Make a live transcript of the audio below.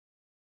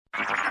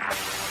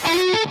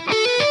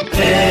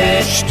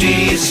HD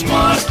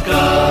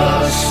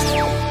Smartcast.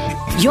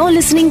 You're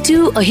listening to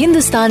a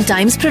Hindustan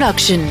Times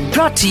production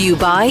brought to you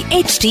by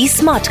HD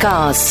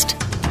Smartcast.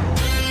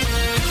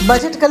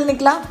 Budget कल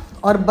निकला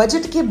और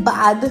budget के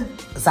बाद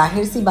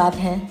जाहिर सी बात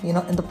है in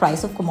the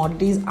price of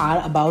commodities are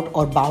about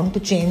और बाउंड टू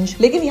चेंज,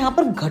 लेकिन यहाँ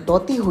पर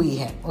घटौती हुई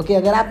है। ओके,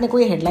 अगर आपने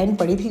कोई हेडलाइन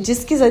पढ़ी थी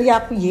जिसके जरिए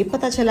आपको ये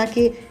पता चला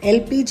कि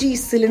एलपीजी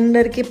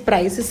सिलेंडर के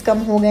प्राइसेस कम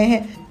हो गए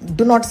हैं,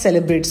 do not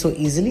celebrate so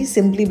easily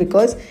simply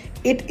because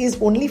it is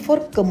only for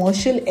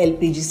commercial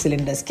LPG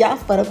cylinders. क्या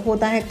फर्क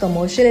होता है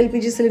कमर्शियल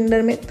एलपीजी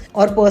सिलेंडर में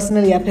और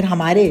पर्सनल या फिर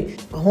हमारे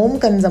होम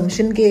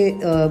कंजम्पशन के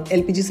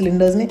एलपीजी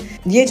सिलेंडर्स में,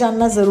 ये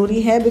जानना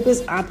जरूरी है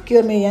बिकॉज आपके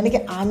और मेरे यानी कि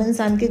आम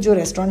इंसान के जो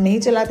रेस्टोरेंट नहीं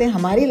चलाते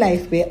हमारी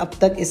लाइफ पे अब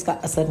तक इसका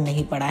असर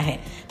नहीं पड़ा है।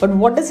 But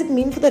what does it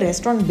mean for the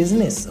restaurant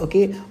business,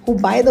 okay, who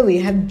by the way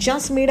have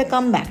just made a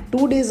comeback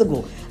 2 days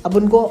अगो। अब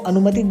उनको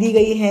अनुमति दी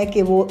गई है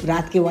कि वो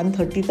रात के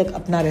 1:30 तक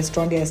अपना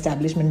रेस्टोरेंट या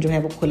एस्टैब्लिशमेंट जो है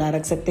वो खुला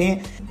रख सकते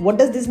हैं। What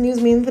does this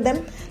news mean for them?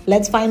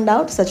 Let's find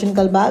out. Sachin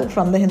Kalbag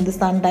from the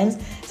Hindustan times.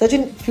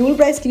 Sachin, fuel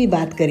price की भी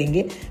बात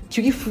करेंगे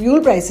क्योंकि फ्यूल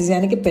प्राइसेस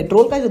यानी कि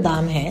पेट्रोल का जो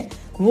दाम है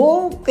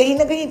वो कहीं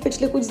ना कहीं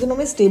पिछले कुछ दिनों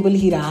में स्टेबल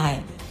ही रहा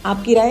है।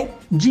 आपकी राय?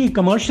 जी,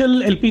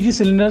 कमर्शियल एलपीजी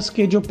सिलेंडर्स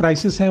के जो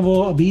प्राइसेस हैं वो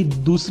अभी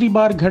दूसरी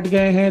बार घट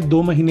गए हैं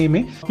 2 महीने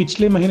में।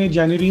 पिछले महीने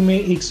जनवरी में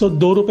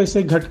 102 रुपए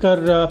से घटकर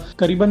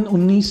करीबन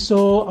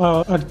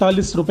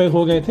 1948 रुपए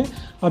हो गए थे।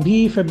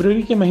 अभी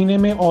फरवरी के महीने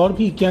में और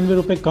भी 91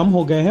 रुपए कम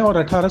हो गए हैं और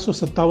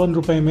 1857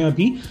 रुपए में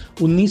अभी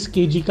 19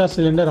 kg का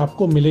सिलेंडर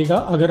आपको मिलेगा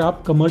अगर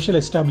आप कमर्शियल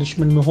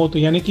एस्टैब्लिशमेंट में हो तो,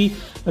 यानी कि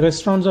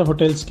रेस्टोरेंट्स और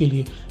होटल्स के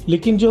लिए।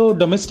 लेकिन जो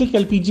डोमेस्टिक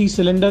एलपीजी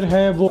सिलेंडर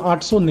है वो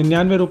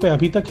 899 रुपए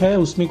अभी तक है,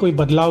 उसमें कोई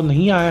बदलाव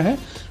नहीं आया है।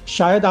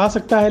 शायद आ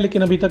सकता है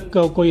लेकिन अभी तक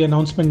कोई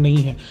अनाउंसमेंट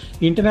नहीं है।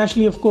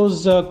 Internationally of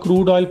course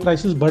crude oil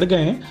prices बढ़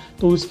गए हैं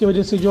तो उसकी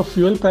वजह से जो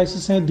फ्यूल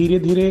प्राइसेस हैं धीरे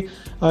धीरे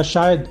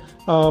शायद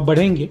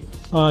बढ़ेंगे,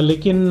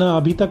 लेकिन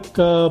अभी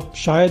तक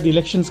शायद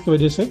इलेक्शंस की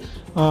वजह से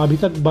अभी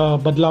तक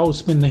बदलाव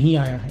उसमें नहीं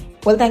आया है।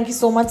 Well, thank you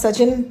so much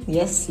Sachin.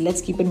 Yes,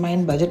 let's keep in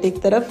mind budget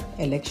एक तरफ,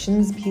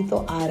 इलेक्शंस भी तो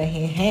आ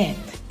रहे हैं।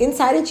 इन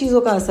सारी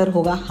चीज़ों का असर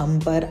होगा हम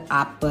पर,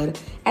 आप पर,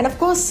 and of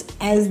course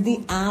as the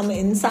आम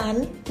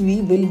इंसान we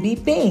will be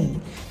paying.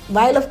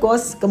 While of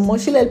course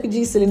commercial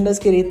LPG cylinders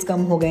के रेट्स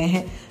कम हो गए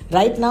हैं,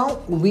 right now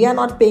we are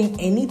not paying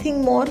anything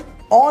more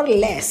or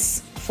less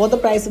for the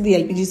price of the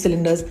LPG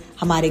cylinders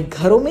हमारे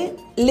घरों में।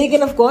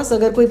 लेकिन of course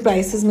अगर कोई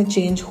प्राइसेस में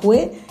चेंज हुए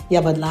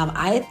या बदलाव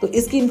आए तो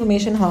इसकी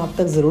इन्फॉर्मेशन हम आप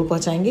तक जरूर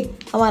पहुंचाएंगे।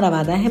 हमारा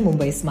वादा है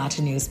मुंबई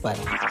स्मार्ट न्यूज पर।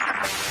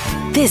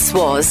 This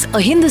was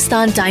a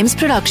Hindustan Times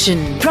production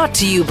brought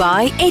to you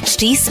by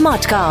HD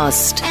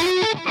Smartcast.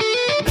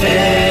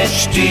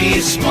 HD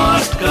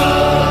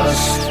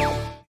Smartcast.